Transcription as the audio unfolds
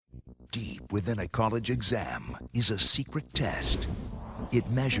Deep within a college exam is a secret test. It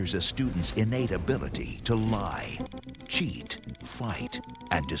measures a student's innate ability to lie, cheat, fight,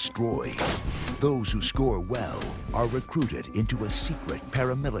 and destroy. Those who score well are recruited into a secret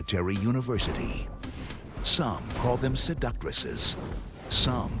paramilitary university. Some call them seductresses.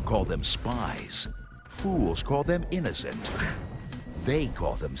 Some call them spies. Fools call them innocent. They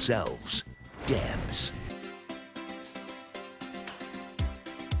call themselves Debs.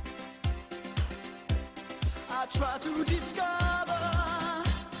 I try to discover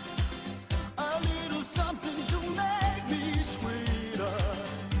a little something to make me sweeter.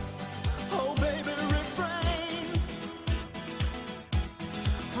 Oh, baby, refrain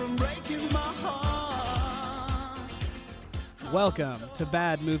from breaking my heart. Welcome to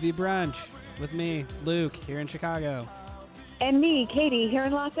Bad Movie Brunch with me, Luke, here in Chicago. And me, Katie, here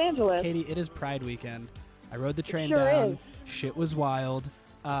in Los Angeles. Katie, it is Pride weekend. I rode the train Sure down. is. Shit was wild.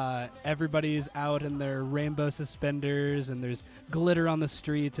 Everybody's out in their rainbow suspenders, and there's glitter on the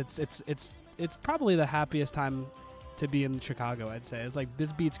streets. It's probably the happiest time to be in Chicago, I'd say. It's like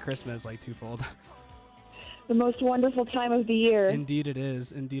this beats Christmas like twofold. The most wonderful time of the year. Indeed it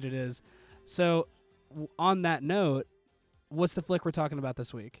is. Indeed it is. So, on that note, what's the flick we're talking about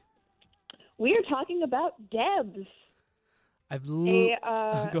this week? We are talking about Debs, Go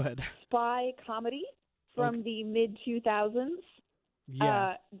a ahead. spy comedy from the mid-2000s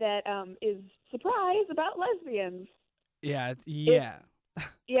Yeah. that is, surprise, about lesbians. Yeah.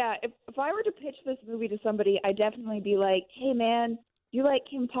 Yeah, if I were to pitch this movie to somebody, I'd definitely be like, hey, man, you like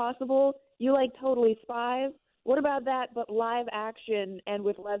Kim Possible? You like Totally Spies? What about that, but live action and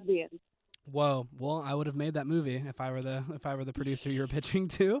with lesbians? Whoa. Well, I would have made that movie if I were the producer you were pitching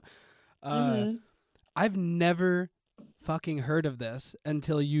to. I've never fucking heard of this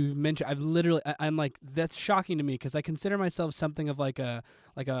until you mentioned. I'm like, that's shocking to me because I consider myself something of like a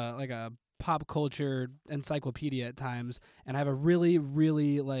pop culture encyclopedia at times, and I have a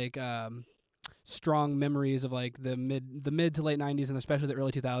really like strong memories of like the mid to late 90s and especially the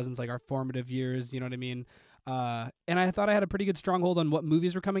early 2000s, like our formative years, you know what I mean? And I thought I had a pretty good stronghold on what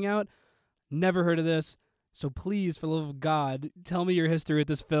movies were coming out. Never heard of this. So please, for the love of God, tell me your history with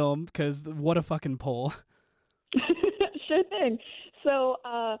this film, because what a fucking pull. Sure thing. So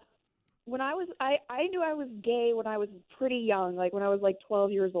when I knew I was gay when I was pretty young, like when I was like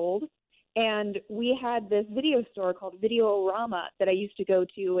 12 years old. And we had this video store called Videorama that I used to go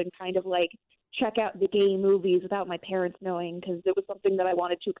to and kind of like check out the gay movies without my parents knowing, because it was something that I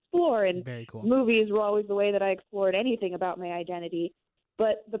wanted to explore. And Very cool. movies were always the way that I explored anything about my identity.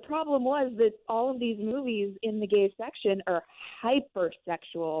 But the problem was that all of these movies in the gay section are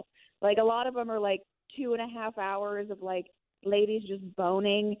hypersexual. Like a lot of them are like 2.5 hours of like ladies just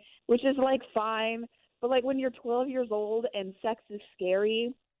boning, which is like fine. But like when you're 12 years old and sex is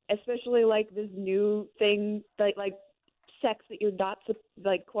scary, especially like this new thing, like sex that you're not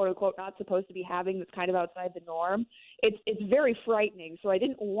like quote unquote not supposed to be having, that's kind of outside the norm. It's very frightening. So I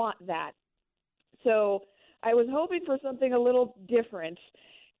didn't want that. So I was hoping for something a little different,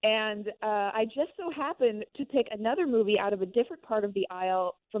 and I just so happened to pick another movie out of a different part of the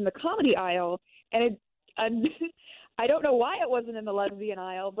aisle from the comedy aisle, and I don't know why it wasn't in the lesbian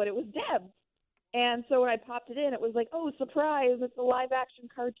aisle, but it was Debs. And so when I popped it in, it was like, oh, surprise, it's a live-action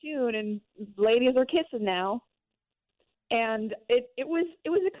cartoon, and ladies are kissing now. And it was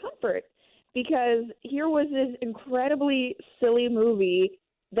a comfort, because here was this incredibly silly movie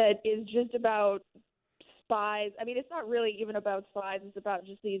that is just about spies. I mean, it's not really even about spies. It's about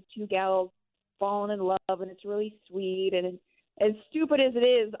just these two gals falling in love, and it's really sweet. And as stupid as it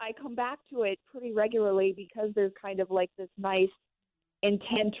is, I come back to it pretty regularly because there's kind of like this nice,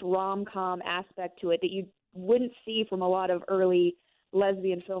 intense rom-com aspect to it that you wouldn't see from a lot of early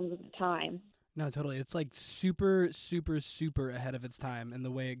lesbian films at the time. No, totally. It's like super, super, super ahead of its time in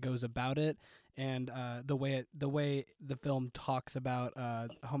the way it goes about it, and the way the film talks about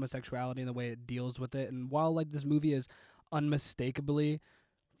homosexuality and the way it deals with it. And while like this movie is unmistakably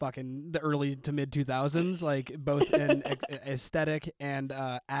fucking the early to mid 2000s, like both in aesthetic and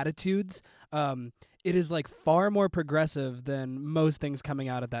attitudes, it is like far more progressive than most things coming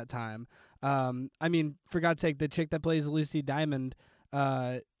out at that time. I mean, for God's sake, the chick that plays Lucy Diamond,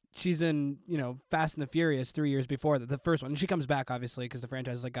 she's in, Fast and the Furious 3 years before the first one. And she comes back, obviously, because the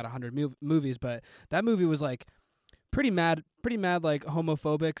franchise has like got 100 movies. But that movie was like pretty mad, like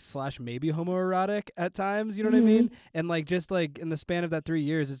homophobic / maybe homoerotic at times. You know what I mean? And like just like in the span of that 3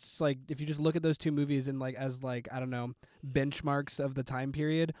 years, it's just like if you just look at those two movies and like as like I don't know benchmarks of the time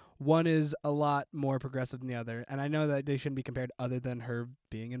period, one is a lot more progressive than the other. And I know that they shouldn't be compared other than her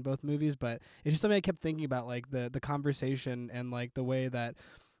being in both movies, but it's just something I kept thinking about, like the conversation and like the way that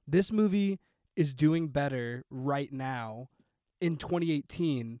this movie is doing better right now in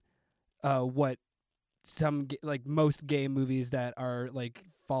 2018 what like most gay movies that are like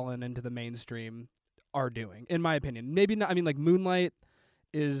fallen into the mainstream are doing, in my opinion. Maybe not. I mean, like Moonlight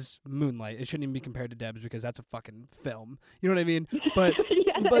is Moonlight. It shouldn't even be compared to Debs because that's a fucking film. You know what I mean? But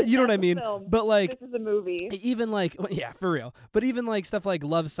Yeah, but you know what I that's a mean? film. But like This is a movie. even like yeah, for real. But even like stuff like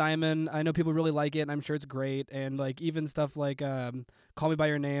Love, Simon, I know people really like it and I'm sure it's great, and like even stuff like Call Me by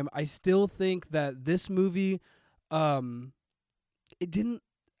Your Name, I still think that this movie it didn't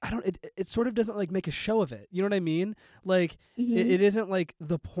it sort of doesn't like make a show of it. You know what I mean? Like Mhm. it isn't like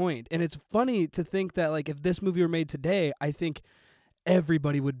the point. And it's funny to think that like if this movie were made today, I think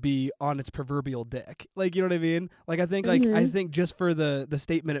everybody would be on its proverbial dick. Like, you know what I mean? Like I Mhm. think just for the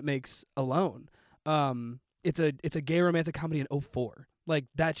statement it makes alone, it's a gay romantic comedy in '04. Like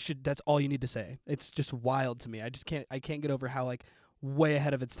that's all you need to say. It's just wild to me. I can't get over how like way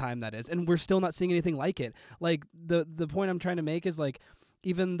ahead of its time that is. And we're still not seeing anything like it. Like the point I'm trying to make is like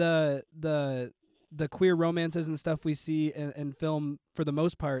even the queer romances and stuff we see in film for the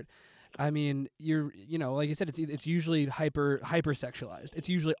most part, I mean, you know, like you said, it's usually hyper sexualized. It's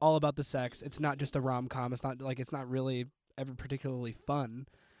usually all about the sex. It's not just a rom-com. It's not really ever particularly fun.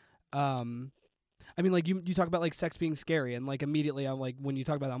 I mean, like you talk about like sex being scary, and like immediately I'm like, when you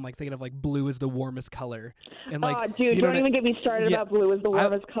talk about that, I'm like thinking of like blue is the warmest color, and like Dude, you know don't even get me started yeah, about blue as the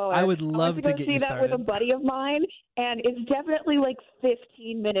warmest color. I would love went to go get see you that with a started. buddy of mine, and it's definitely like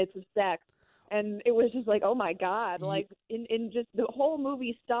 15 minutes of sex. And it was just like, oh my god! Ye- Like, in just the whole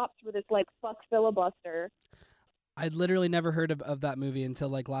movie stops for this like fuck filibuster. I'd literally never heard of that movie until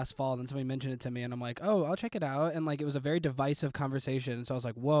like last fall, and then somebody mentioned it to me, and I'm like, oh, I'll check it out. And like it was a very divisive conversation, so I was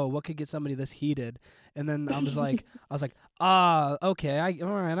like, whoa, what could get somebody this heated? And then I was like, okay, all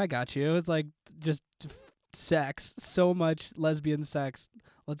right, I got you. It's like just sex, so much lesbian sex.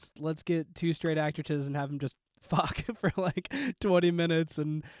 Let's get two straight actresses and have them just fuck for like 20 minutes,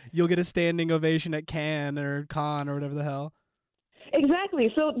 and you'll get a standing ovation at Cannes or Con or whatever the hell.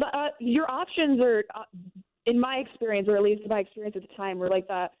 Exactly. So your options are, in my experience, or at least my experience at the time, were like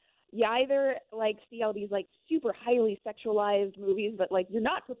you either like see all these like super highly sexualized movies that like you're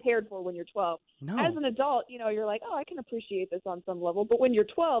not prepared for when you're 12. No. As an adult, you know, you're like, oh, I can appreciate this on some level. But when you're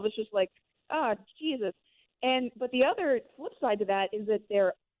 12, it's just like, Jesus. But the other flip side to that is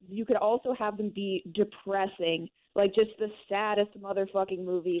that you could also have them be depressing, like just the saddest motherfucking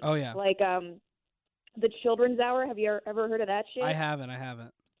movie. Oh yeah. Like The Children's Hour. Have you ever heard of that shit? I haven't.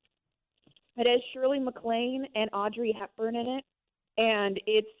 It has Shirley MacLaine and Audrey Hepburn in it, and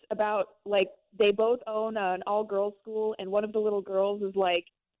it's about like they both own an all-girls school, and one of the little girls is like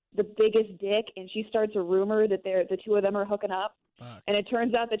the biggest dick, and she starts a rumor that the two of them are hooking up. Fuck. And it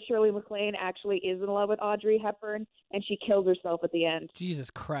turns out that Shirley MacLaine actually is in love with Audrey Hepburn, and she kills herself at the end.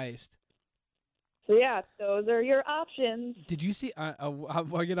 Jesus Christ. So yeah, those are your options. Did you see?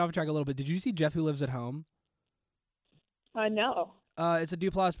 I'll get off track a little bit. Did you see Jeff Who Lives at Home? No. It's a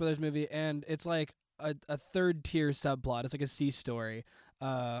Duplass Brothers movie, and it's like a third tier subplot. It's like a C story.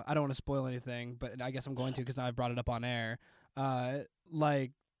 I don't want to spoil anything, but I guess I'm going to because now I've brought it up on air.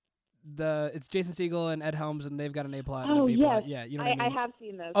 Like it's Jason Segel and Ed Helms, and they've got an A plot and a Oh B yes, plot. Yeah, you know what I mean. I have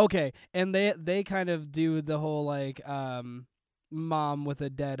seen this. Okay, and they kind of do the whole like mom with a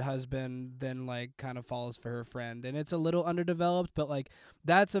dead husband then like kind of falls for her friend, and it's a little underdeveloped, but like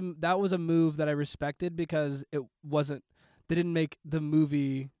that was a move that I respected because they didn't make the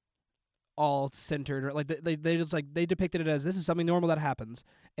movie all centered, or like they just like they depicted it as this is something normal that happens.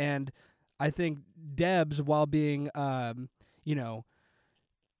 And I think Debs, while being you know,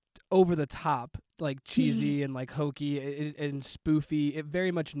 over the top, like cheesy and like hokey and spoofy, it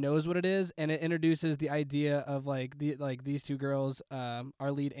very much knows what it is, and it introduces the idea of like these two girls,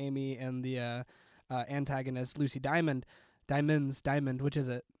 our lead Amy and the antagonist Lucy Diamond, which is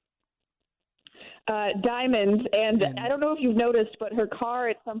it? Diamond, and I don't know if you've noticed, but her car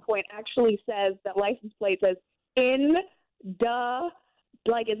at some point actually says, that license plate says, in the,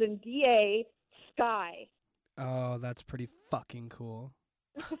 like as in DA, sky. Oh, that's pretty fucking cool.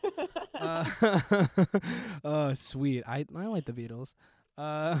 Oh, sweet. I like the Beatles.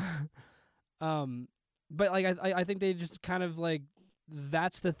 But like I think they just kind of like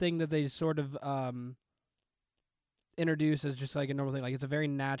that's the thing that they sort of introduce as just like a normal thing. Like it's a very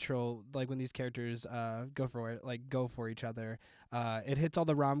natural, like when these characters go for each other. It hits all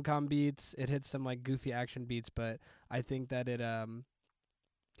the rom-com beats, it hits some like goofy action beats, but I think that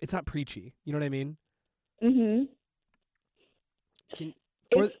it's not preachy. You know what I mean? Mhm.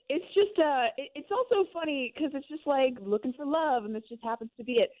 It's just it's also funny because it's just like looking for love, and this just happens to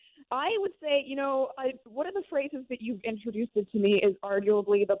be it. I would say, one of the phrases that you've introduced it to me is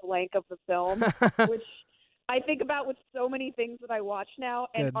arguably the blank of the film, which I think about with so many things that I watch now,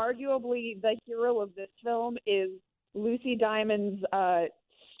 and Good. arguably the hero of this film is Lucy Diamond's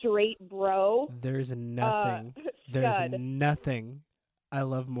straight bro. There's nothing. Scud. I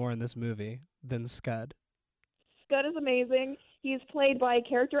love more in this movie than Scud. Scud is amazing. He's played by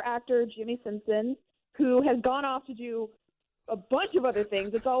character actor Jimmy Simpson, who has gone off to do a bunch of other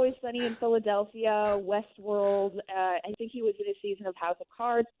things. It's Always Sunny in Philadelphia, Westworld. I think he was in a season of House of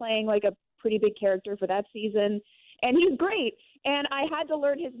Cards playing like a pretty big character for that season. And he's great. And I had to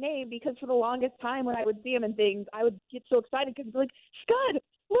learn his name because for the longest time when I would see him in things, I would get so excited because he'd be like, Scud,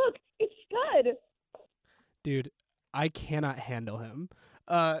 look, it's Scud. Dude, I cannot handle him.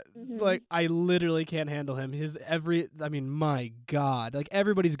 Mm-hmm. Like, I literally can't handle him. My God. Like,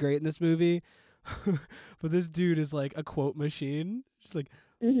 everybody's great in this movie. But this dude is like a quote machine. Just like,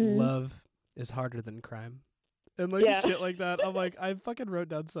 love is harder than crime. And like shit like that. I'm like, I fucking wrote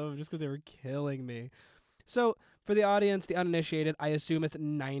down some of them just because they were killing me. So for the audience, the uninitiated, I assume it's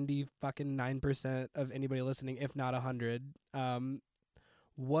 99% of anybody listening, if not 100.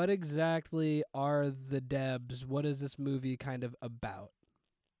 What exactly are the Debs? What is this movie kind of about?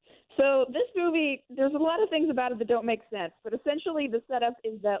 So this movie, there's a lot of things about it that don't make sense, but essentially the setup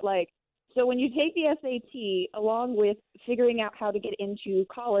is that so when you take the SAT along with figuring out how to get into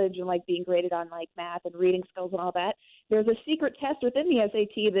college and being graded on math and reading skills and all that, there's a secret test within the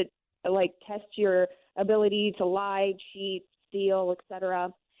SAT that tests your ability to lie, cheat, steal, etc.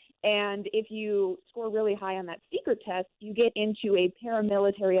 And if you score really high on that secret test, you get into a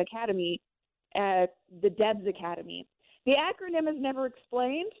paramilitary academy at the Debs Academy. The acronym is never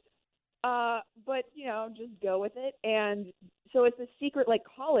explained, but, just go with it. And so it's a secret,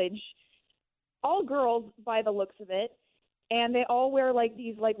 college, all girls by the looks of it, and they all wear,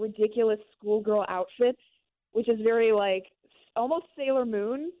 these, ridiculous schoolgirl outfits, which is very, almost Sailor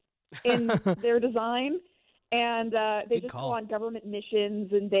Moon in their design. And they Good just call. go on government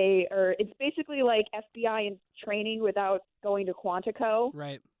missions, and it's basically like FBI in training without going to Quantico.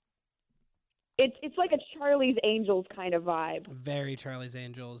 Right. It's like a Charlie's Angels kind of vibe. Very Charlie's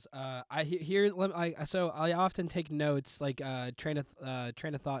Angels. I often take notes, train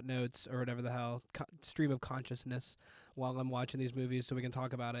of thought notes or whatever the hell, stream of consciousness, while I'm watching these movies, so we can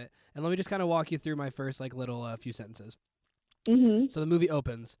talk about it. And let me just kind of walk you through my first little few sentences. Mm-hmm. So the movie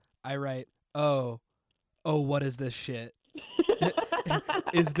opens. I write, oh, what is this shit?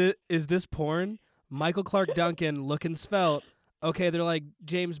 Is this porn? Michael Clark Duncan looking svelte. Okay, they're like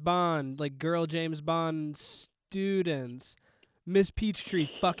James Bond, like girl James Bond students. Miss Peachtree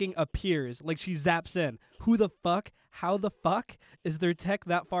fucking appears. Like she zaps in. Who the fuck? How the fuck? Is their tech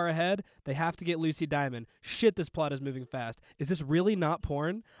that far ahead? They have to get Lucy Diamond. Shit, this plot is moving fast. Is this really not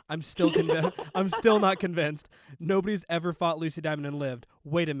porn? I'm still I'm still not convinced. Nobody's ever fought Lucy Diamond and lived.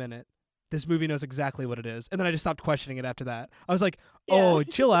 Wait a minute. This movie knows exactly what it is. And then I just stopped questioning it after that. I was like, oh,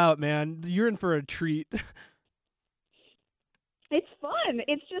 chill out, man. You're in for a treat. It's fun.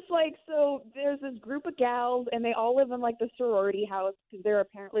 It's just so there's this group of gals, and they all live in the sorority house because they're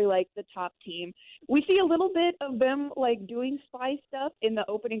apparently the top team. We see a little bit of them doing spy stuff in the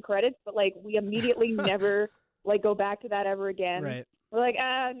opening credits, but we immediately never go back to that ever again. Right. We're like,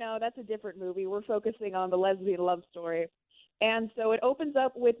 no, that's a different movie. We're focusing on the lesbian love story. And so it opens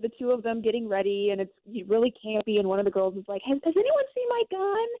up with the two of them getting ready, and it's really campy, and one of the girls is like, has anyone seen my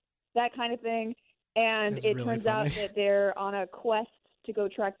gun? That kind of thing. And That's it really turns funny. out that they're on a quest to go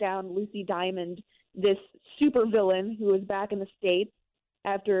track down Lucy Diamond, this super villain who is back in the States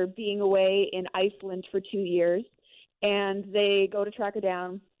after being away in Iceland for 2 years. And they go to track her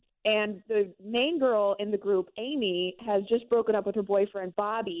down. And the main girl in the group, Amy, has just broken up with her boyfriend,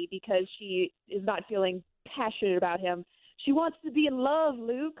 Bobby, because she is not feeling passionate about him. She wants to be in love,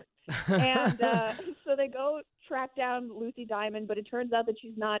 Luke. And so they go track down Lucy Diamond, but it turns out that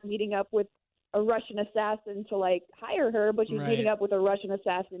she's not meeting up with a Russian assassin to hire her, but she's Right. meeting up with a Russian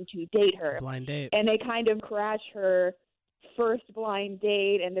assassin to date her. Blind date. And they kind of crash her first blind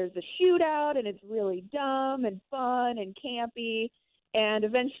date, and there's a shootout, and it's really dumb and fun and campy. And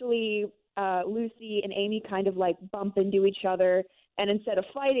eventually Lucy and Amy kind of bump into each other, and instead of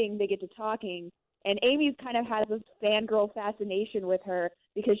fighting, they get to talking. And Amy kind of has this fangirl fascination with her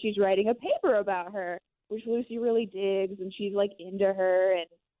because she's writing a paper about her, which Lucy really digs, and she's into her and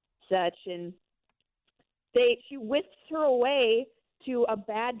such. And she whisks her away to a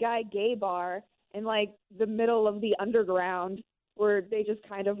bad guy gay bar in the middle of the underground, where they just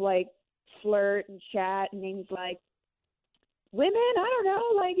kind of flirt and chat. And Amy's like, women, I don't know,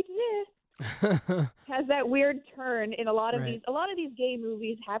 like, has that weird turn in a lot of Right. these. A lot of these gay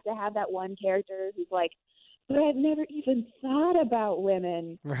movies have to have that one character who's like, but I've never even thought about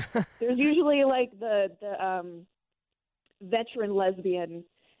women. There's usually like the veteran lesbian,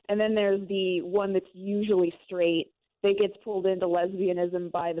 and then there's the one that's usually straight that gets pulled into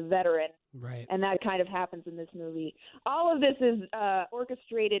lesbianism by the veteran. Right. And that kind of happens in this movie. All of this is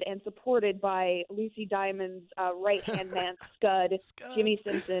orchestrated and supported by Lucy Diamond's right-hand man, Scud, Jimmy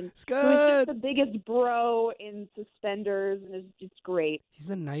Simpson, who's Scud. just the biggest bro in suspenders, and is just great. He's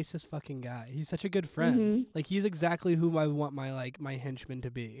the nicest fucking guy. He's such a good friend. Mhm. Like he's exactly who I want my henchman to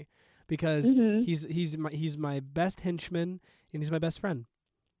be, because Mhm. he's my best henchman and he's my best friend.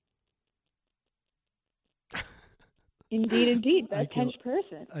 Indeed, indeed. I Best hench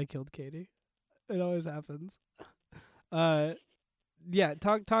person. I killed Katie. It always happens. Yeah.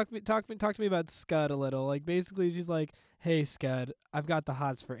 Talk to me about Scud a little. Like basically, she's like, "Hey, Scud, I've got the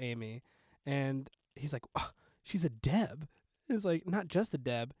hots for Amy," and he's like, oh, "She's a Deb." It's like not just a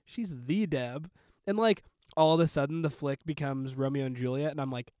Deb, she's the Deb, and like all of a sudden the flick becomes Romeo and Juliet, and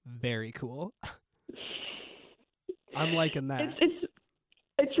I'm like, very cool. I'm liking that.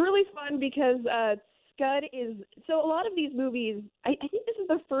 It's really fun because Scud is so a lot of these movies. I think this is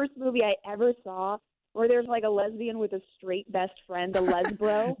the first movie I ever saw where there's like a lesbian with a straight best friend, a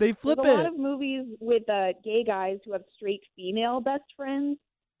lesbro. They flip There's a lot it. of movies with gay guys who have straight female best friends.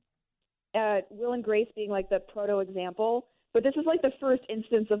 Will and Grace being like the proto example, but this is like the first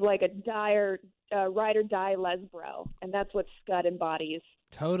instance of like a dire ride or die lesbro, and that's what Scud embodies.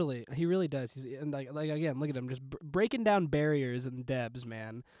 Totally, he really does. He's and like again, look at him just breaking down barriers and Debs,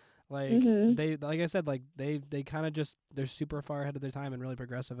 man. Like Mhm. they, like I said, like they kind of just they're super far ahead of their time and really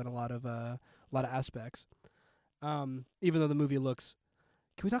progressive in a lot of aspects. Even though the movie looks,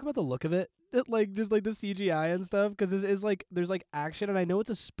 can we talk about the look of it? Like just like the CGI and stuff, because this is like there's like action, and I know it's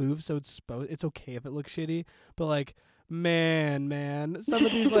a spoof, so it's okay if it looks shitty, but like man, some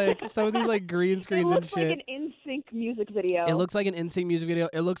of these like green It screens and looks shit. like an NSYNC music video. It looks like an NSYNC music video.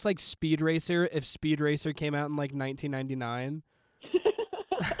 It looks like Speed Racer if Speed Racer came out in like 1999.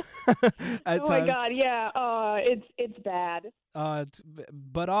 At oh my times. god, yeah. It's bad.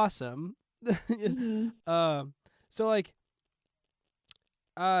 But awesome. Mhm. So like,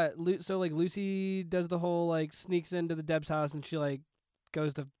 so like Lucy does the whole like sneaks into the Deb's house, and she like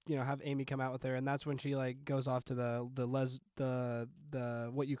goes to have Amy come out with her, and that's when she like goes off to the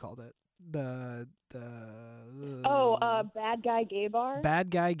what you called it the Bad guy gay bar. bad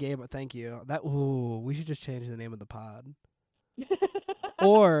guy gay bar. Thank you. We should just change the name of the pod.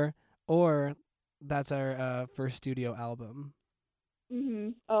 or that's our first studio album.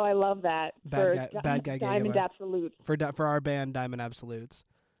 Mhm. Oh, I love that. Bad guy gay Diamond bar. Absolute. For our band Diamond Absolutes.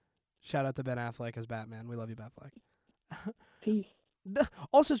 Shout out to Ben Affleck as Batman. We love you, Batfleck. Peace.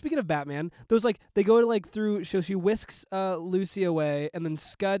 Also, speaking of Batman, those like they go to like through. So she whisks Lucy away, and then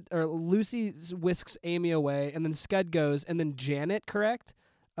Lucy whisks Amy away, and then Scud goes, and then Janet, correct?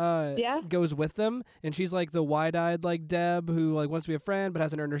 Yeah. Goes with them, and she's like the wide-eyed like Deb who like wants to be a friend but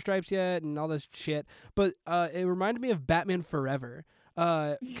hasn't earned her stripes yet, and all this shit. But it reminded me of Batman Forever,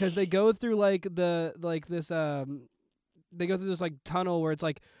 because they go through like they go through this like tunnel where it's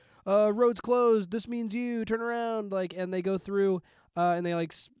like, road's closed. This means you turn around, like, and they go through, and they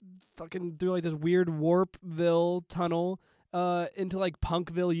like fucking through like this weird Warpville tunnel. Into like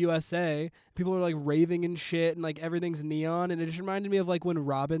Punkville, USA. People are like raving and shit, and like everything's neon, and it just reminded me of like when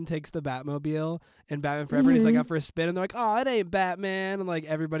Robin takes the Batmobile in Batman Forever, and he's like out for a spin, and they're like, "Oh, it ain't Batman," and like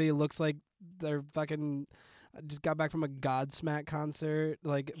everybody looks like they're fucking just got back from a Godsmack concert,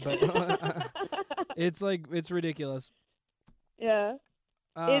 like, but it's like it's ridiculous. Yeah.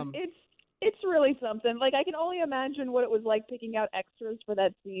 It's really something. Like I can only imagine what it was like picking out extras for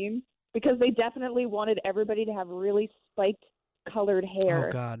that scene, because they definitely wanted everybody to have really spiked colored hair.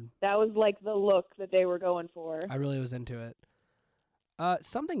 Oh God, That was like the look that they were going for. I really was into it.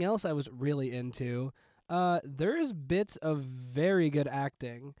 Something else I was really into. There's bits of very good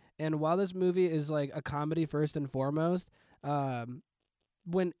acting, and while this movie is like a comedy first and foremost,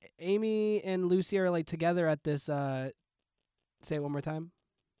 when Amy and Lucy are like together at this, say it one more time.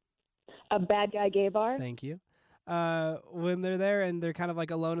 A bad guy gay bar. Thank you. When they're there and they're kind of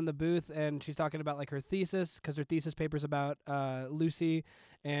like alone in the booth, and she's talking about like her thesis, because her thesis paper's about Lucy,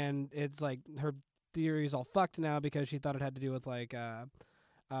 and it's like her theory is all fucked now because she thought it had to do with like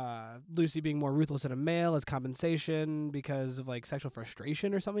Lucy being more ruthless than a male as compensation because of like sexual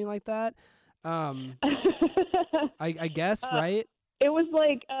frustration or something like that. I guess, right? It was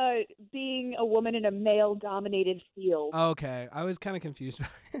like being a woman in a male-dominated field. Okay, I was kind of confused by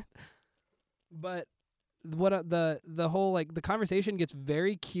it, but the whole like the conversation gets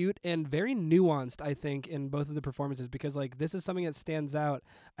very cute and very nuanced, I think, in both of the performances, because like this is something that stands out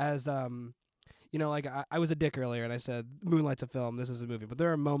as like I was a dick earlier and I said Moonlight's a film, this is a movie, but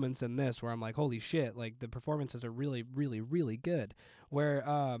there are moments in this where I'm like, holy shit, like the performances are really, really, really good. Where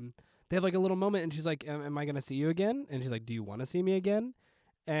they have like a little moment and she's like, am I gonna see you again? And she's like, do you want to see me again?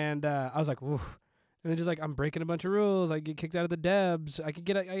 And I was like, woof. And then she's like, I'm breaking a bunch of rules. I get kicked out of the Debs. I could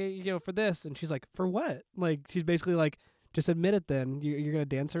get for this. And she's like, for what? Like, she's basically like, just admit it then. You're going to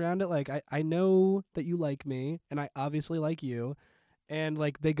dance around it? Like, I know that you like me, and I obviously like you. And,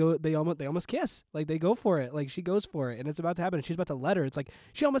 like, they almost kiss. Like, they go for it. Like, she goes for it, and it's about to happen. And she's about to let her. It's like,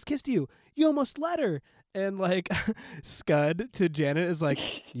 she almost kissed you. You almost let her. And, like, Scud to Janet is like,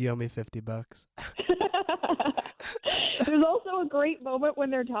 you owe me $50. There's also a great moment when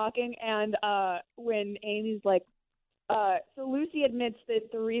they're talking and when Amy's like, so Lucy admits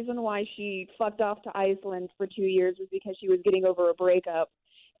that the reason why she fucked off to Iceland for 2 years was because she was getting over a breakup.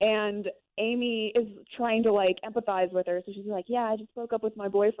 And Amy is trying to like empathize with her. So she's like, yeah, I just broke up with my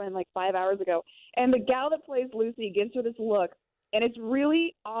boyfriend like 5 hours ago. And the gal that plays Lucy gives her this look. And it's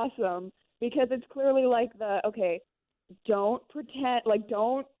really awesome because it's clearly like okay, don't pretend, like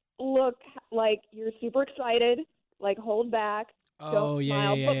don't look like you're super excited. Like, hold back. Oh, don't yeah,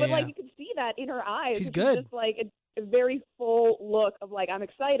 smile. yeah, But, yeah, but like, yeah. you can see that in her eyes. She's It's good. just, like, a very full look of, like, I'm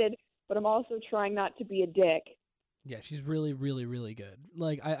excited, but I'm also trying not to be a dick. Yeah, she's really, really, really good.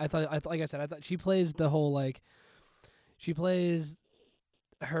 Like, I thought, like I said, I thought she plays the whole, like, she plays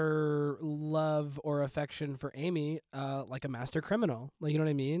her love or affection for Amy like a master criminal. Like, you know what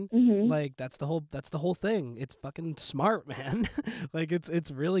I mean? Mm-hmm. Like, that's the whole thing. It's fucking smart, man. Like,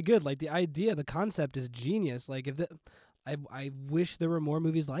 it's really good. Like, the idea, the concept is genius. Like, I wish there were more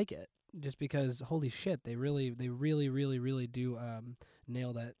movies like it, just because holy shit, they really, really, really do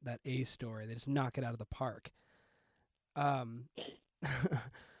nail that A story. They just knock it out of the park.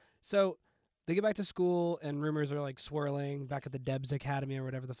 So they get back to school and rumors are like swirling back at the Debs Academy or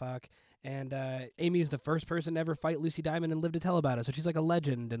whatever the fuck. And Amy's the first person to ever fight Lucy Diamond and live to tell about it. So she's like a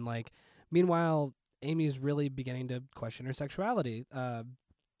legend. And like, meanwhile, Amy's really beginning to question her sexuality.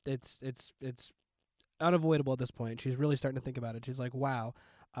 It's unavoidable at this point. She's really starting to think about it. She's like, wow,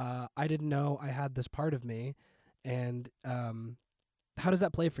 I didn't know I had this part of me. And how does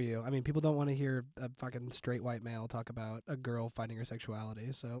that play for you? I mean, people don't want to hear a fucking straight white male talk about a girl finding her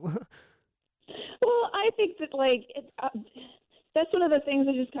sexuality. So, Well, I think that, like, that's one of the things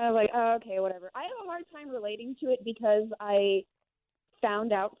that's just kind of like, oh, okay, whatever. I have a hard time relating to it because I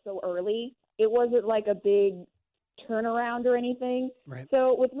found out so early. It wasn't like a big turnaround or anything. right.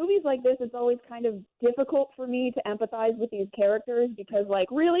 So with movies like this, it's always kind of difficult for me to empathize with these characters because, like,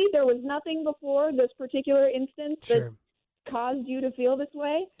 really, there was nothing before this particular instance that Sure. caused you to feel this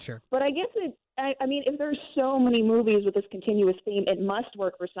way. Sure. But I guess I mean, if there's so many movies with this continuous theme, it must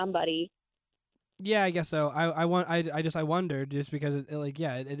work for somebody. Yeah, I guess so. I wondered just because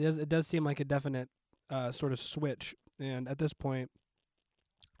it does seem like a definite sort of switch, and at this point,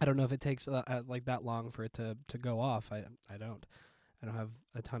 I don't know if it takes like that long for it to go off. I don't have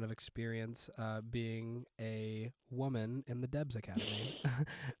a ton of experience being a woman in the Debs Academy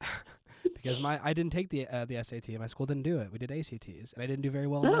because I didn't take the SAT. My school didn't do it. We did ACTs, and I didn't do very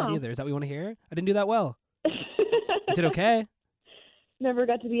well in that Oh. either. Is that what you want to hear? I didn't do that well. I did okay. Never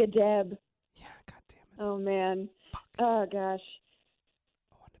got to be a Deb. Yeah, god damn it. Oh, man. Fuck. Oh, gosh.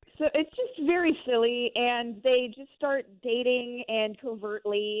 I wanted to be. So it's just very silly, and they just start dating and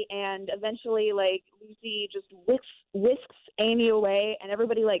covertly, and eventually, like, Lucy just whisks Amy away, and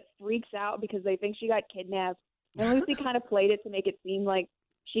everybody, like, freaks out because they think she got kidnapped. And Lucy kind of played it to make it seem like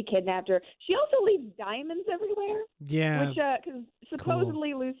she kidnapped her. She also leaves diamonds everywhere, Yeah. which, because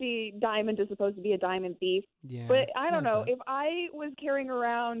supposedly Lucy Diamond is supposed to be a diamond thief. Yeah. But I don't That's know. it. If I was carrying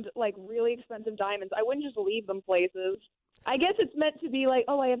around, like, really expensive diamonds, I wouldn't just leave them places. I guess it's meant to be like,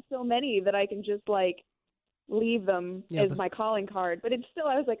 oh, I have so many that I can just, like, leave them Yeah, as the- my calling card. But it's still,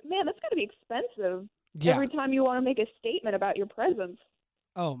 I was like, man, that's got to be expensive Yeah. every time you want to make a statement about your presence.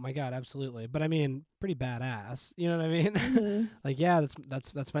 Oh my god, absolutely. But I mean, pretty badass. You know what I mean? Mhm. Like, yeah,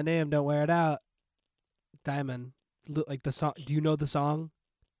 that's my name. Don't wear it out. Diamond. Like the song. Do you know the song?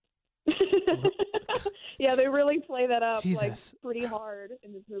 Yeah, they really play that up, like, Jesus. pretty hard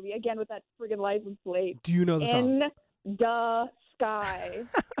in this movie. Again, with that friggin' license plate. Do you know the song? In the sky.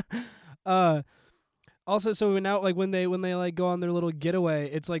 Also, so now, like, when they like go on their little getaway,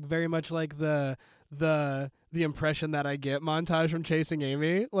 it's like very much like the impression that I get montage from Chasing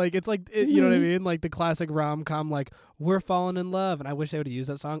Amy. Like, it's like you know what I mean? Like the classic rom-com, like, we're falling in love. And I wish they would have used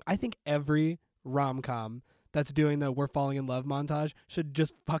that song. I think every rom-com that's doing the we're falling in love montage should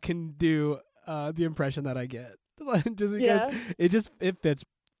just fucking do the impression that I get. Just because Yeah. it fits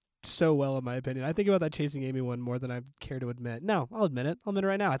so well in my opinion. I think about that Chasing Amy one more than I care to admit. No, I'll admit it. I'll admit it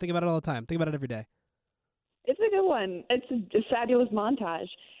right now. I think about it all the time. Think about it every day. It's a good one. It's a fabulous montage.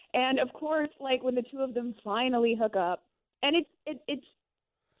 And of course, like when the two of them finally hook up, and it's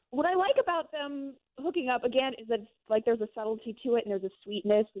what I like about them hooking up again is that like there's a subtlety to it and there's a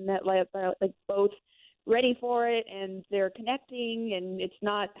sweetness and that like they're like both ready for it and they're connecting and it's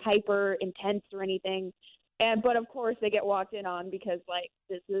not hyper intense or anything. But of course they get walked in on because like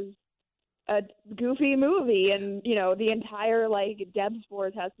this is a goofy movie and you know the entire like Debs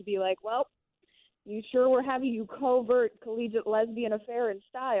force has to be like, well, you sure we're having you covert collegiate lesbian affair in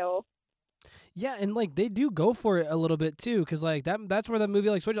style. Yeah, and like they do go for it a little bit too, because like that's where the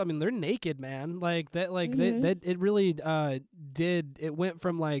movie like switches. I mean, they're naked, man. Like that, like that it really did. It went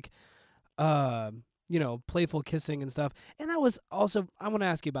from like you know, playful kissing and stuff. And that was also, I want to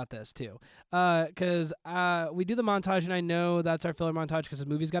ask you about this too, because we do the montage, and I know that's our filler montage because the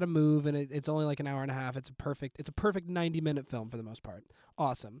movie's got to move, and it's only like an hour and a half. It's a perfect 90-minute film for the most part.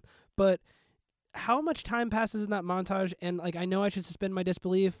 Awesome, but how much time passes in that montage? And like, I know I should suspend my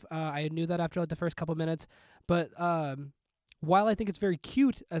disbelief. I knew that after like the first couple minutes, but while I think it's very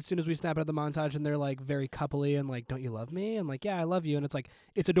cute as soon as we snap out of the montage and they're like very coupley and like, don't you love me? And like, yeah, I love you. And it's like,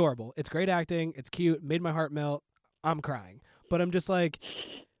 it's adorable. It's great acting. It's cute. Made my heart melt. I'm crying. But I'm just like,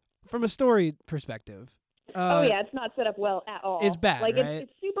 from a story perspective. Oh yeah, it's not set up well at all. It's bad, like, right?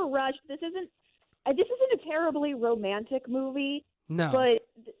 It's super rushed. This isn't a terribly romantic movie. No. But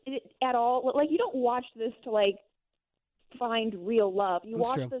at all, like you don't watch this to like find real love. You That's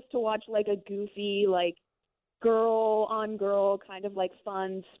watch true. this to watch like a goofy like girl on girl kind of like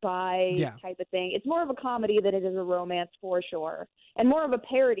fun spy type of thing. It's more of a comedy than it is a romance for sure, and more of a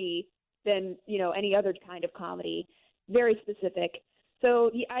parody than you know any other kind of comedy. Very specific.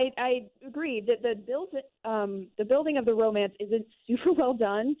 So I agree that the building of the romance isn't super well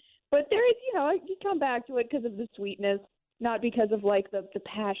done, but there is you come back to it because of the sweetness. Not because of like the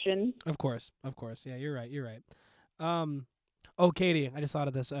passion. Of course. Yeah, you're right. Oh, Katie, I just thought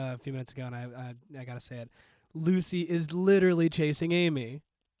of this a few minutes ago, and I gotta say it. Lucy is literally chasing Amy.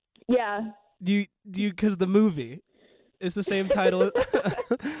 Yeah. Do you? Because the movie is the same title.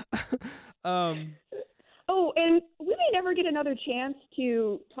 Oh, and we may never get another chance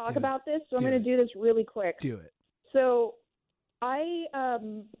to talk about this, so I'm going to do this really quick. Do it. So, I'm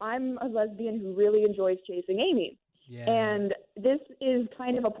a lesbian who really enjoys chasing Amy. Yeah. And this is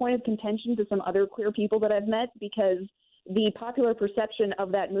kind of a point of contention to some other queer people that I've met because the popular perception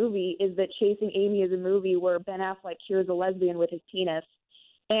of that movie is that Chasing Amy is a movie where Ben Affleck cures a lesbian with his penis.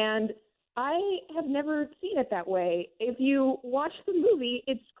 And I have never seen it that way. If you watch the movie,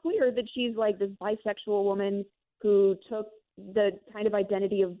 it's clear that she's like this bisexual woman who took the kind of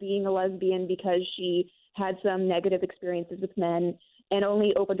identity of being a lesbian because she had some negative experiences with men and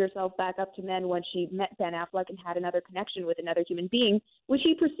only opened herself back up to men when she met Ben Affleck and had another connection with another human being, which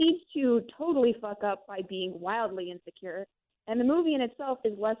he proceeds to totally fuck up by being wildly insecure. And the movie in itself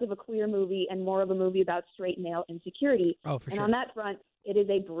is less of a queer movie and more of a movie about straight male insecurity. Oh, for and sure. on that front, it is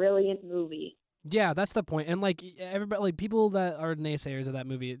a brilliant movie. Yeah, that's the point. And like everybody, like people that are naysayers of that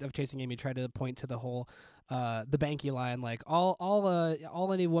movie of Chasing Amy try to point to the whole the Banky line, like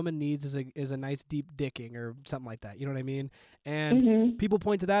all any woman needs is a nice deep dicking or something like that. You know what I mean? And people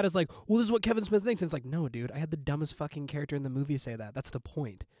point to that as like, well, this is what Kevin Smith thinks. And it's like, no, dude, I had the dumbest fucking character in the movie say that. That's the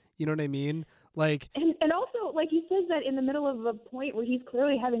point. You know what I mean? Like, and also, like, he says that in the middle of a point where he's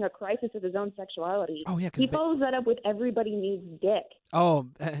clearly having a crisis of his own sexuality. Oh yeah, he follows that up with everybody needs dick. Oh,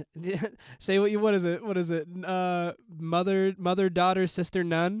 say what is it? What is it? Mother, daughter, sister,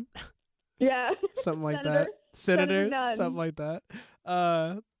 nun. Yeah, Something like Senator? that. Senator, Nun. something like that.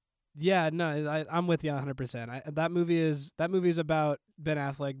 Yeah, no, I'm with you 100%. That movie is about Ben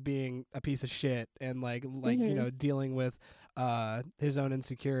Affleck being a piece of shit and like you know, dealing with his own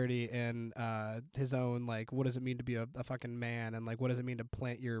insecurity and his own like what does it mean to be a fucking man and like what does it mean to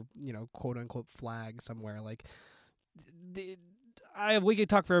plant your, you know, quote unquote flag somewhere. Like we could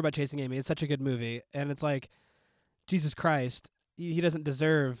talk forever about Chasing Amy. It's such a good movie, and it's like, Jesus Christ, he doesn't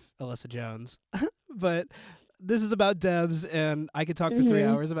deserve Alyssa Jones. But this is about Debs, and I could talk for 3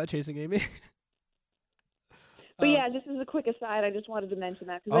 hours about Chasing Amy. But yeah, just as a quick aside, I just wanted to mention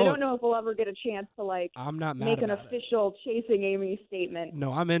that because I don't know if we'll ever get a chance to like I'm not mad make an about official Chasing Amy statement.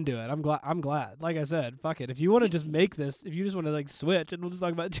 No, I'm into it. I'm glad. Like I said, fuck it. If you want to just make this, if you just want to like switch and we'll just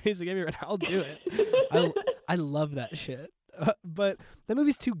talk about Chasing Amy right now, I'll do it. I love that shit. But that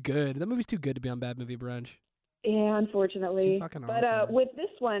movie's too good. That movie's too good to be on Bad Movie Brunch. Yeah, unfortunately. It's too fucking but awesome. with this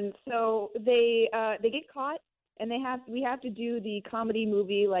one, so they get caught and we have to do the comedy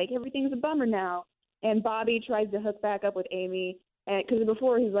movie, like, everything's a bummer now. And Bobby tries to hook back up with Amy, and because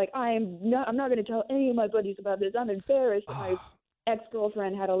before he's like, I'm not going to tell any of my buddies about this. I'm embarrassed that my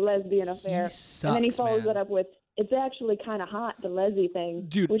ex-girlfriend had a lesbian affair. Sucks, and then he follows man. it up with, it's actually kind of hot, the Leslie thing,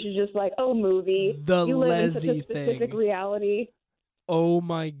 Dude. which is just like, oh, movie, The you live in such a Leslie specific thing. reality. Oh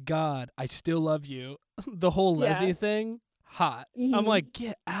my God, I still love you. The whole Yeah. Leslie thing, hot. I'm Mhm. like,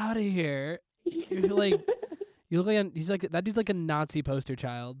 get out of here. You're like, you look like he's like that dude's like a Nazi poster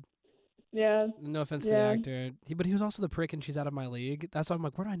child. Yeah. No offense to Yeah. the actor, but he was also the prick, and she's out of my league. That's why I'm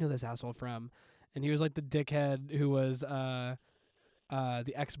like, where do I know this asshole from? And he was like the dickhead who was the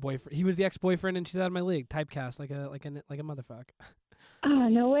ex-boyfriend. He was the ex-boyfriend, and she's out of my league. Typecast like a motherfucker. Ah,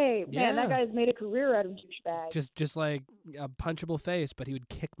 no way. Man, that Yeah. guy's made a career out of douchebag. Just like a punchable face, but he would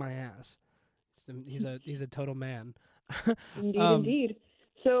kick my ass. He's a total man. Indeed, indeed.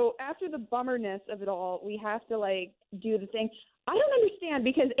 So after the bummerness of it all, we have to, like, do the thing. I don't understand,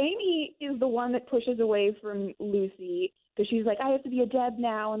 because Amy is the one that pushes away from Lucy, because she's like, I have to be a Deb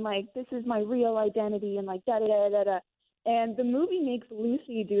now, and, like, this is my real identity, and, like, da-da-da-da-da. And the movie makes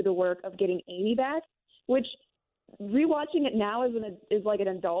Lucy do the work of getting Amy back, which, rewatching it now as like an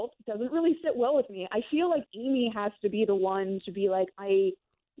adult, doesn't really sit well with me. I feel like Amy has to be the one to be like, I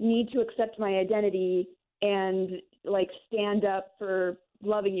need to accept my identity and, like, stand up for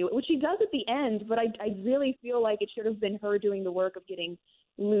loving you, which she does at the end, but I really feel like it should have been her doing the work of getting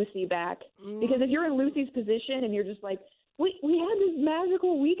Lucy back. Because if you're in Lucy's position and you're just like, we had this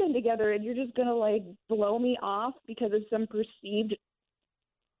magical weekend together, and you're just going to, like, blow me off because of some perceived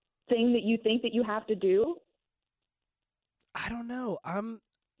thing that you think that you have to do. I don't know. I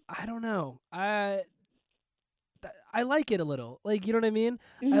don't know. I like it a little. Like, you know what I mean?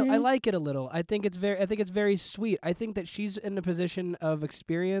 I like it a little. I think it's very sweet. I think that she's in a position of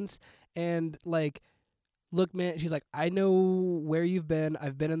experience, and, like, look, man, she's like, I know where you've been.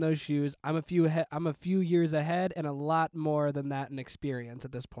 I've been in those shoes. I'm a few years ahead, and a lot more than that in experience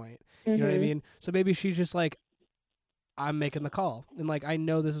at this point. You know what I mean? So maybe she's just like, I'm making the call, and, like, I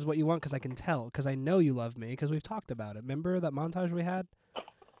know this is what you want because I can tell, because I know you love me, because we've talked about it. Remember that montage we had?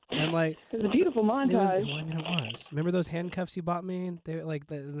 And, like, It was a beautiful montage. it was. Remember those handcuffs you bought me? They were like,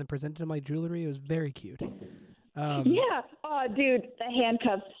 and they presented them like jewelry. It was very cute. Yeah. Oh, dude, the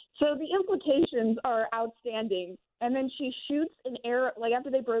handcuffs. So the implications are outstanding. And then she shoots an arrow, like,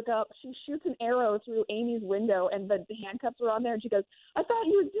 after they broke up, she shoots an arrow through Amy's window, and the handcuffs were on there, and she goes, I thought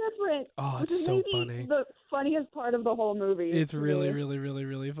you were different. Oh, which it's is so maybe funny. the funniest part of the whole movie. It's to really, me. really, really,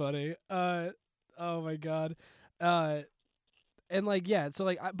 really funny. Oh my God. And, like, yeah, so,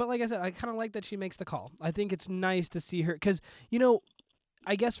 like, but like I said, I kind of like that she makes the call. I think it's nice to see her, because, you know,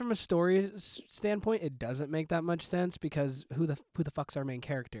 I guess from a story standpoint, it doesn't make that much sense, because who the fuck's our main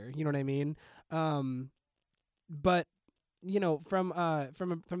character? You know what I mean? But, you know, from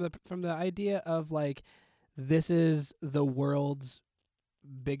the idea of, like, this is the world's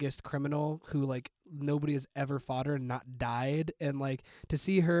biggest criminal who, like, nobody has ever fought her and not died, and, like, to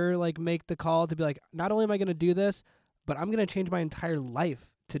see her, like, make the call to be like, not only am I going to do this, but I'm going to change my entire life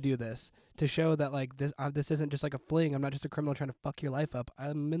to do this, to show that, like, this isn't just like a fling. I'm not just a criminal trying to fuck your life up.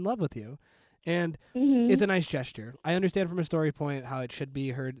 I'm in love with you. And it's a nice gesture. I understand from a story point how it should be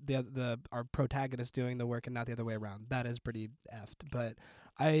her, our protagonist doing the work and not the other way around. That is pretty effed. But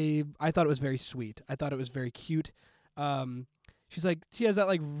I thought it was very sweet. I thought it was very cute. She's like, she has that,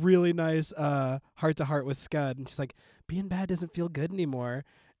 like, really nice heart to heart with Scud, and she's like, being bad doesn't feel good anymore.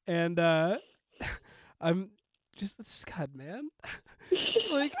 And I'm just Scud, man.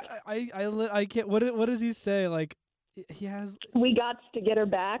 Like, I can't. What does he say? Like, he has. We got to get her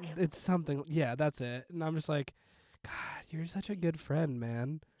back. It's something. Yeah, that's it. And I'm just like, God, you're such a good friend,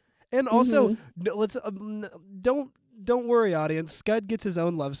 man. And also, let's don't worry, audience. Scud gets his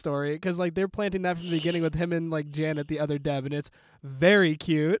own love story, because, like, they're planting that from the beginning with him and, like, Janet, the other Deb, and it's very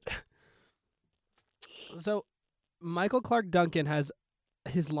cute. So, Michael Clark Duncan has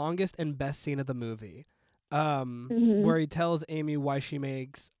his longest and best scene of the movie, where he tells Amy why she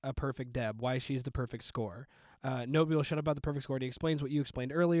makes a perfect Deb, why she's the perfect score. Nobody will shut up about the perfect score. And he explains what you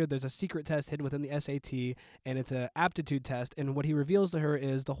explained earlier. There's a secret test hidden within the SAT, and it's an aptitude test. And what he reveals to her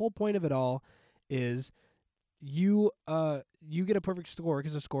is the whole point of it all is you get a perfect score,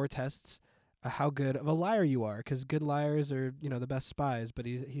 because the score tests how good of a liar you are, because good liars are, you know, the best spies. But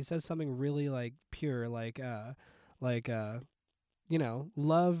he says something really, like, pure, like you know,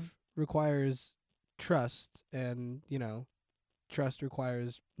 love requires trust, and, you know, trust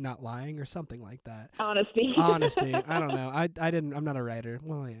requires not lying, or something like that. Honesty. I don't know. I'm not a writer.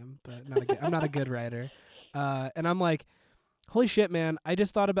 Well, I am, but I'm not a good writer. And I'm like, Holy shit, man. I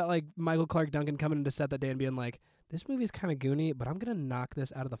just thought about like Michael Clark Duncan coming into set that day and being like, this movie's kind of goony, but I'm going to knock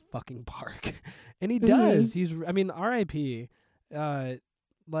this out of the fucking park. And he does. I mean, R.I.P.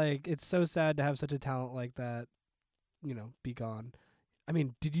 Like, it's so sad to have such a talent like that, be gone. I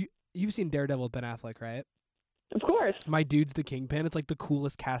mean, you've seen Daredevil with Ben Affleck, right? Of course. My dude's the Kingpin. It's like the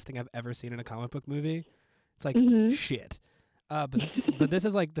coolest casting I've ever seen in a comic book movie. It's like shit. But this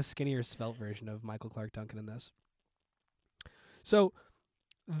is like the skinnier, svelte version of Michael Clark Duncan in this. So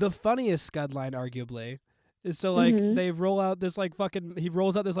the funniest Scud line, arguably, is so like they roll out this like he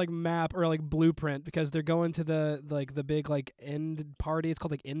rolls out this like map or like blueprint because they're going to the big like end party. It's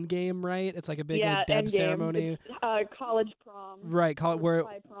called like Endgame, right? It's like a big like Deb ceremony. It's, college prom. Right, where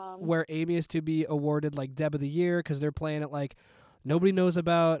prom. Amy is to be awarded like Deb of the Year because they're playing it like nobody knows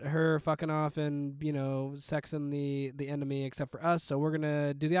about her fucking off and sexing the enemy except for us. So we're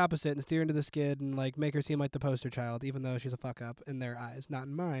gonna do the opposite and steer into the skid and like make her seem like the poster child, even though she's a fuck up in their eyes, not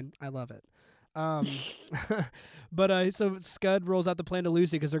in mine. I love it. But so Scud rolls out the plan to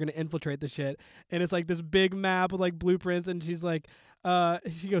Lucy because they're gonna infiltrate the shit, and it's like this big map with like blueprints, and she's like,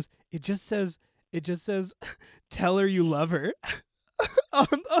 she goes, it just says, tell her you love her,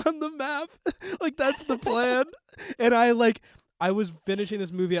 on the map, like that's the plan, and I was finishing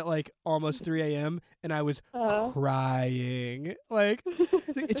this movie at like almost 3 a.m. and I was crying, like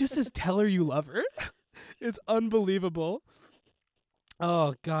it just says tell her you love her. It's unbelievable.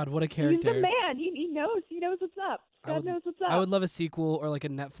 Oh God, what a character! He's the man. He knows. He knows what's up. God knows what's up. I would love a sequel or like a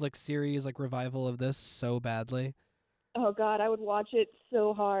Netflix series, like revival of this so badly. Oh God, I would watch it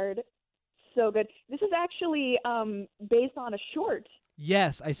so hard. So good. This is actually based on a short.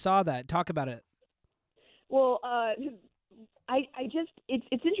 Yes, I saw that. Talk about it. Well,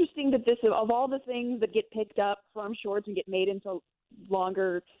 it's interesting that this, of all the things that get picked up from shorts and get made into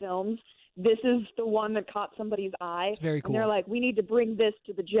longer films, this is the one that caught somebody's eye. It's very cool. And they're like, we need to bring this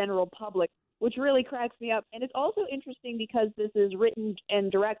to the general public, which really cracks me up. And it's also interesting because this is written and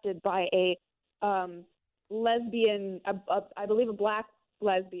directed by a lesbian, I believe a black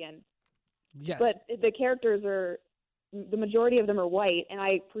lesbian. Yes. But the characters the majority of them are white, and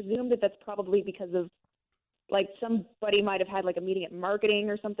I presume that that's probably because of, like, somebody might have had, like, a meeting at marketing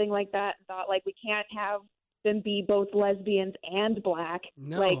or something like that, and thought, like, we can't have them be both lesbians and black.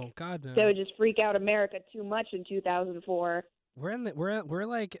 No, like, God no. That would just freak out America too much in 2004. We're at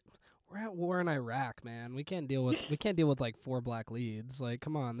war in Iraq, man. We can't deal with like 4 black leads. Like,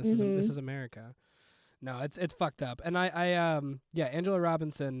 come on, this is America. No, it's fucked up. And Angela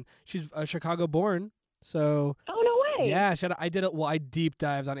Robinson, she's Chicago born, so. Oh, no way. Yeah, I deep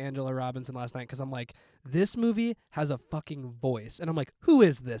dived on Angela Robinson last night because I'm like, this movie has a fucking voice, and I'm like, who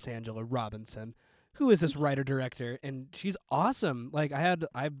is this Angela Robinson? Who is this writer-director? And she's awesome. Like,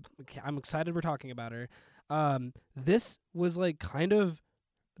 I'm excited we're talking about her. This was like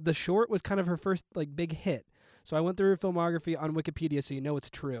the short was kind of her first like big hit. So I went through her filmography on Wikipedia so you know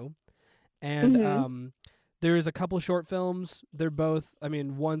it's true. And there's a couple short films. They're both,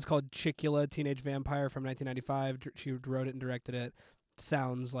 one's called Chicula, Teenage Vampire from 1995. She wrote it and directed it.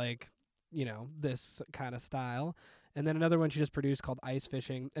 Sounds like, this kind of style. And then another one she just produced called Ice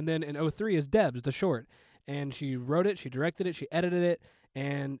Fishing. And then in 2003 is Debs, the short. And she wrote it, she directed it, she edited it,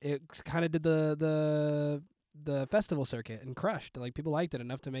 and it kind of did the festival circuit and crushed. Like, people liked it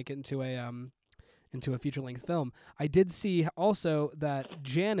enough to make it into a feature-length film. I did see also that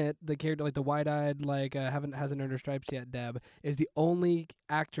Janet, the character, like the wide-eyed, like hasn't earned her stripes yet, Deb, is the only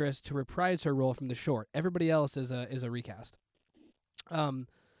actress to reprise her role from the short. Everybody else is a recast,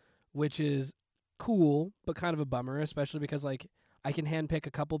 which is cool, but kind of a bummer, especially because like I can handpick a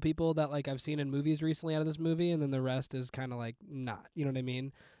couple people that like I've seen in movies recently out of this movie, and then the rest is kind of like not. You know what I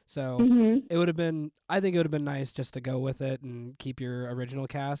mean? So I think it would have been nice just to go with it and keep your original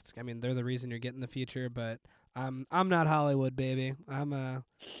cast. I mean, they're the reason you're getting the feature, but I'm not Hollywood, baby. I'm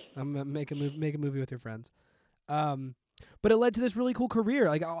make a movie with your friends. But it led to this really cool career.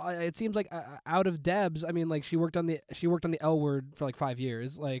 Like, it seems like out of Debs, like she worked on the L Word for like 5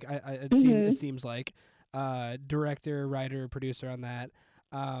 years. Like it seems like director, writer, producer on that.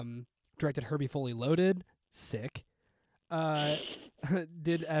 Directed Herbie Fully Loaded, sick.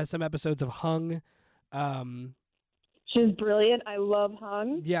 Did some episodes of Hung. She's brilliant. I love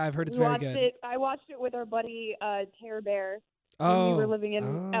Hung. Yeah, I've heard it's very good. I watched it with our buddy Tare Bear when we were living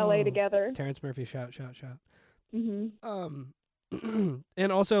in LA together. Terrence Murphy, shout. Mm-hmm.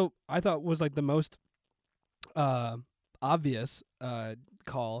 And also I thought was like the most obvious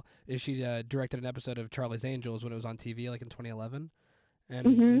call is she directed an episode of Charlie's Angels when it was on TV like in 2011,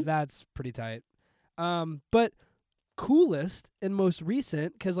 and that's pretty tight. But coolest and most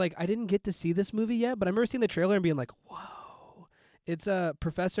recent, because like I didn't get to see this movie yet, but I remember seeing the trailer and being like, whoa, It's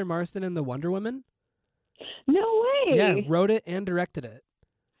Professor Marston and the Wonder Woman. No way. Yeah, wrote it and directed it.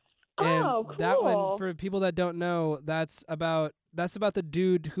 And Oh, cool. that one, for people that don't know, that's about the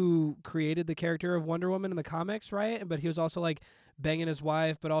dude who created the character of Wonder Woman in the comics, right? But he was also like banging his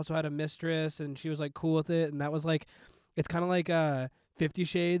wife, but also had a mistress, and she was like cool with it. And that was like, it's kind of like 50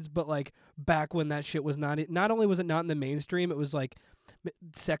 Shades, but like back when that shit was not only was it not in the mainstream, it was like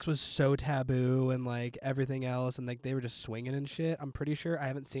sex was so taboo and like everything else, and like they were just swinging and shit. I'm pretty sure. I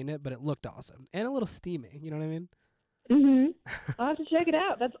haven't seen it, but it looked awesome and a little steamy. You know what I mean? I'll have to check it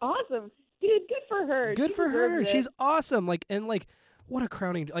out. That's awesome. Dude, good for her. Good She for her. deserves it. She's awesome. Like, and like, what a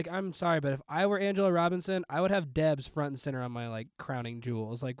crowning. Like, I'm sorry, but if I were Angela Robinson, I would have Debs front and center on my like crowning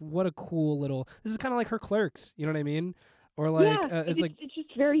jewels. Like, what a cool little. This is kind of like her Clerks. You know what I mean? Or like, yeah, it's like it's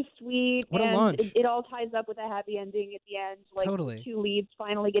just very sweet. What a and launch. It all ties up with a happy ending at the end. Like Totally. the two leads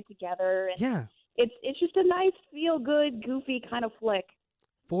finally get together, and yeah. it's just a nice, feel good, goofy kind of flick.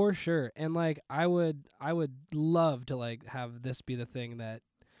 For sure. And like I would love to like have this be the thing that,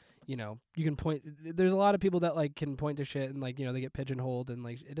 you know, you can point there's a lot of people that like can point to shit and like, you know, they get pigeonholed, and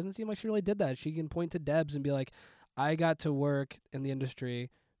like it doesn't seem like she really did that. She can point to Debs and be like, I got to work in the industry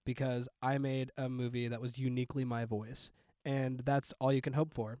because I made a movie that was uniquely my voice. And that's all you can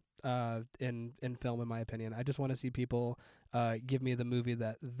hope for in film, in my opinion. I just want to see people give me the movie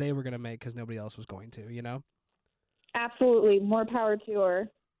that they were going to make because nobody else was going to, you know? Absolutely, more power to her.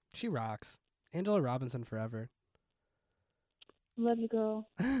 She rocks. Angela Robinson forever. Love you, girl.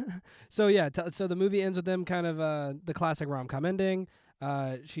 So yeah, so the movie ends with them kind of the classic rom-com ending.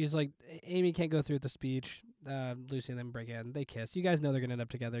 She's like, Amy can't go through with the speech. Lucy and them break in. They kiss. You guys know they're gonna end up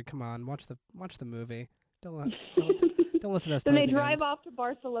together. Come on, watch the movie. Don't listen to us. Then till they the drive end. off to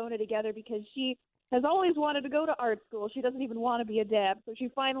Barcelona together because she has always wanted to go to art school. She doesn't even want to be a Deb, so she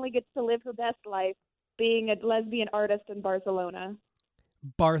finally gets to live her best life being a lesbian artist in Barcelona.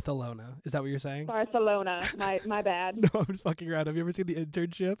 Barcelona. Is that what you're saying? Barcelona. My bad. No, I'm just fucking around. Have you ever seen The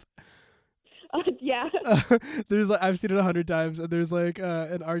Internship? Yeah. There's like I've seen it 100 times, and there's like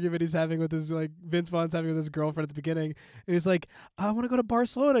an argument he's having with his like Vince Vaughn's having with his girlfriend at the beginning, and he's like, I want to go to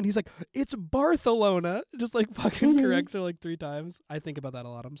Barcelona, and he's like, it's Barcelona, just like fucking corrects her like 3 times. I think about that a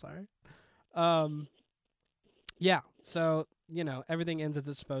lot. I'm sorry. Yeah. So you know everything ends as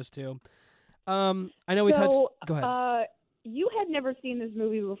it's supposed to. I know we touched. Go ahead. You had never seen this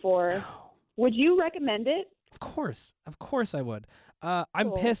movie before. Would you recommend it? Of course I would. I'm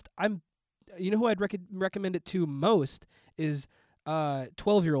Cool. pissed. You know who I'd recommend it to most is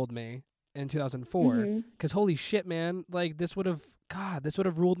 12-year-old me in 2004. Mhm. Because holy shit, man, like this would have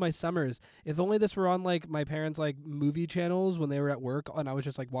ruled my summers. If only this were on like my parents' like movie channels when they were at work, and I was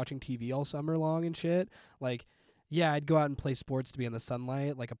just like watching TV all summer long and shit. Like, yeah, I'd go out and play sports to be in the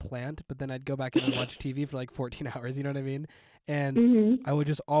sunlight like a plant, but then I'd go back in and watch TV for like 14 hours. You know what I mean? And Mhm. I would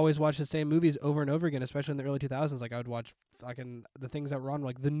just always watch the same movies over and over again, especially in the early 2000s. Like I would watch fucking the things that were on,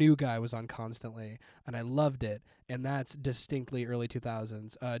 like The New Guy was on constantly, and I loved it. And that's distinctly early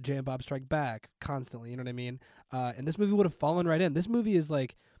 2000s. Jay and Bob Strike Back constantly. You know what I mean? And this movie would have fallen right in. This movie is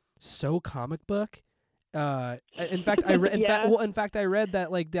like so comic book. In fact, I read. In fact, I read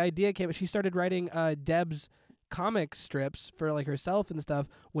that like the idea came. She started writing Deb's comic strips for like herself and stuff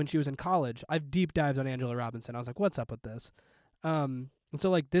when she was in college. I've deep dived on Angela Robinson. I was like, what's up with this? And so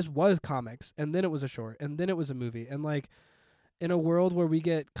like this was comics, and then it was a short, and then it was a movie, and like in a world where we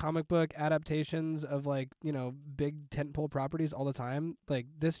get comic book adaptations of like, you know, big tentpole properties all the time, like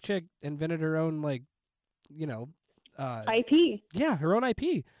this chick invented her own like, you know, IP. yeah, her own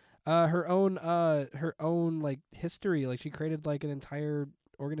IP, her own like history. Like she created like an entire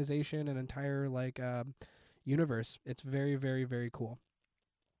organization, an entire like universe. It's very, very, very cool.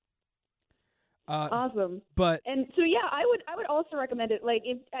 Awesome. But And so yeah, I would also recommend it. Like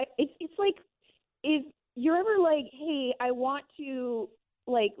it's like if you're ever like, hey, I want to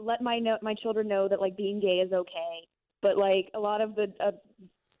like let my children know that like being gay is okay, but like a lot of the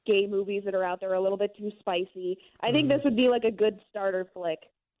gay movies that are out there are a little bit too spicy. I think this would be like a good starter flick.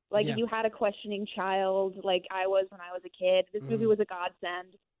 Like Yeah. if you had a questioning child, like I was when I was a kid, this movie was a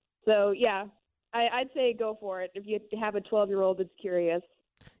godsend. So yeah, I'd say go for it if you have a 12-year-old that's curious.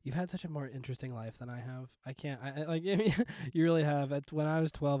 you've had such a more interesting life than I have. I can't. I like. I mean, you really have. When I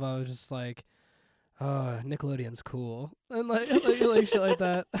was 12, I was just like, "Oh, Nickelodeon's cool," and like shit like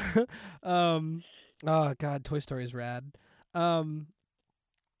that. Oh God, Toy Story's rad.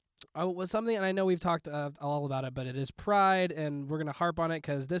 Was something, and I know we've talked all about it, but it is Pride, and we're gonna harp on it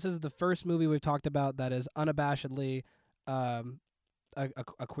because this is the first movie we've talked about that is unabashedly a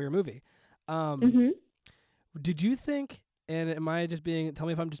queer movie. Did you think? And tell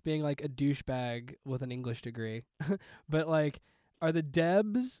me if I'm just being like a douchebag with an English degree, but like, are the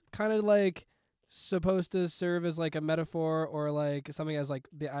Debs kind of like supposed to serve as like a metaphor or like something as like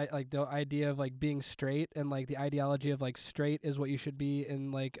the idea of like being straight and like the ideology of like straight is what you should be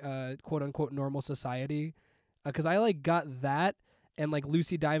in like quote unquote normal society? Because I like got that, and like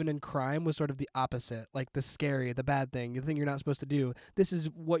Lucy Diamond in Crime was sort of the opposite, like the scary, the bad thing, the thing you're not supposed to do. This is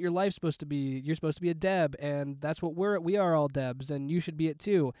what your life's supposed to be. You're supposed to be a Deb, and that's what we are all Debs, and you should be it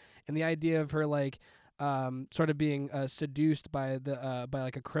too. And the idea of her like sort of being seduced by by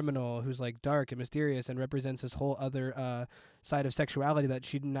like a criminal who's like dark and mysterious and represents this whole other side of sexuality that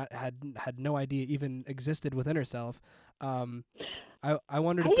she had no idea even existed within herself. I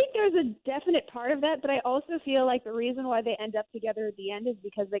wondered. I think there's a definite part of that, but I also feel like the reason why they end up together at the end is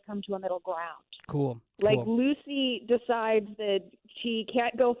because they come to a middle ground. Cool. Like Lucy decides that she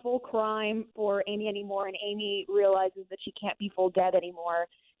can't go full crime for Amy anymore, and Amy realizes that she can't be full Deb anymore,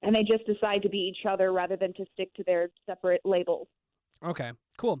 and they just decide to be each other rather than to stick to their separate labels. Okay.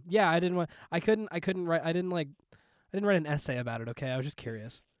 Cool. Yeah, I didn't write an essay about it, okay? I was just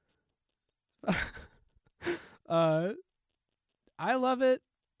curious. I love it.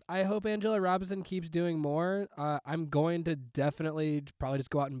 I hope Angela Robinson keeps doing more. I'm going to definitely probably just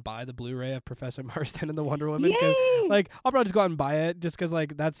go out and buy the Blu-ray of Professor Marston and the Wonder Woman. Like, I'll probably just go out and buy it just because,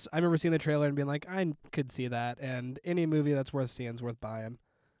 like, I remember seeing the trailer and being like, I could see that. And any movie that's worth seeing is worth buying,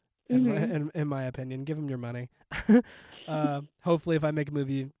 in my opinion. Give them your money. Hopefully, if I make a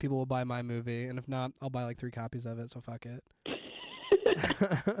movie, people will buy my movie. And if not, I'll buy like 3 copies of it, so fuck it.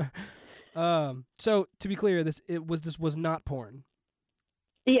 So, to be clear, this was not porn.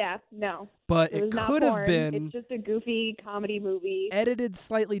 Yeah, no. But it it could have been. It's just a goofy comedy movie. Edited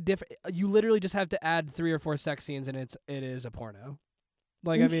slightly different. You literally just have to add 3 or 4 sex scenes, and it is a porno.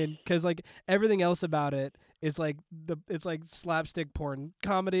 Like, I mean, because like everything else about it is like it's like slapstick porn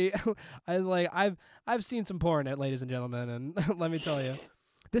comedy. I've seen some porn, ladies and gentlemen, and let me tell you,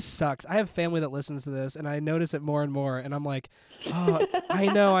 this sucks. I have family that listens to this, and I notice it more and more, and I'm like, oh, I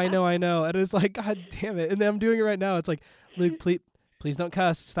know, and it's like, God damn it, and then I'm doing it right now. It's like, Luke, please don't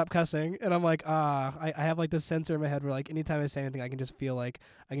cuss. Stop cussing. And I'm like, I have like this sensor in my head where like anytime I say anything, I can just feel like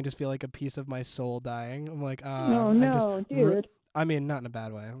a piece of my soul dying. I'm like, oh no, dude. I mean, not in a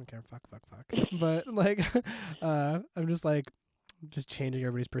bad way. I don't care. Fuck. But like, I'm just like, just changing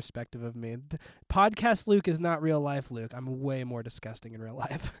everybody's perspective of me. Podcast Luke is not real life Luke. I'm way more disgusting in real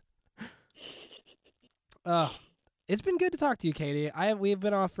life. It's been good to talk to you, Katie. We've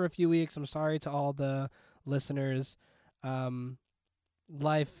been off for a few weeks. I'm sorry to all the listeners.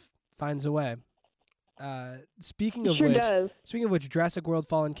 Life finds a way. Speaking of which, Jurassic World: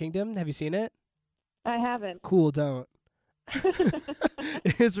 Fallen Kingdom. Have you seen it? I haven't. Cool, don't.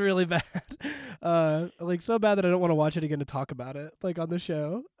 It's really bad. Like so bad that I don't want to watch it again to talk about it, like on the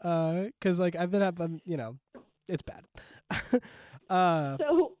show. 'Cause like I've been it's bad. But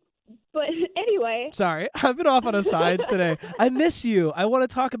anyway. Sorry, I've been off on a sides today. I miss you. I want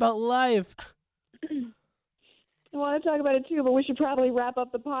to talk about life. I want to talk about it too, but we should probably wrap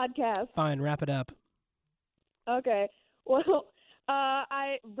up the podcast. Fine, wrap it up. Okay. Well,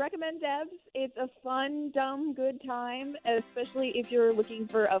 I recommend Debs. It's a fun, dumb, good time, especially if you're looking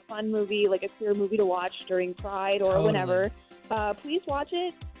for a fun movie, like a queer movie to watch during Pride or whenever. Please watch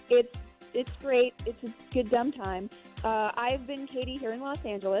it. It's great. It's a good, dumb time. I've been Katie here in Los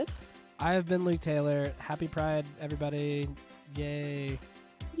Angeles. I have been Luke Taylor. Happy Pride, everybody. Yay.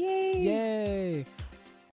 Yay. Yay.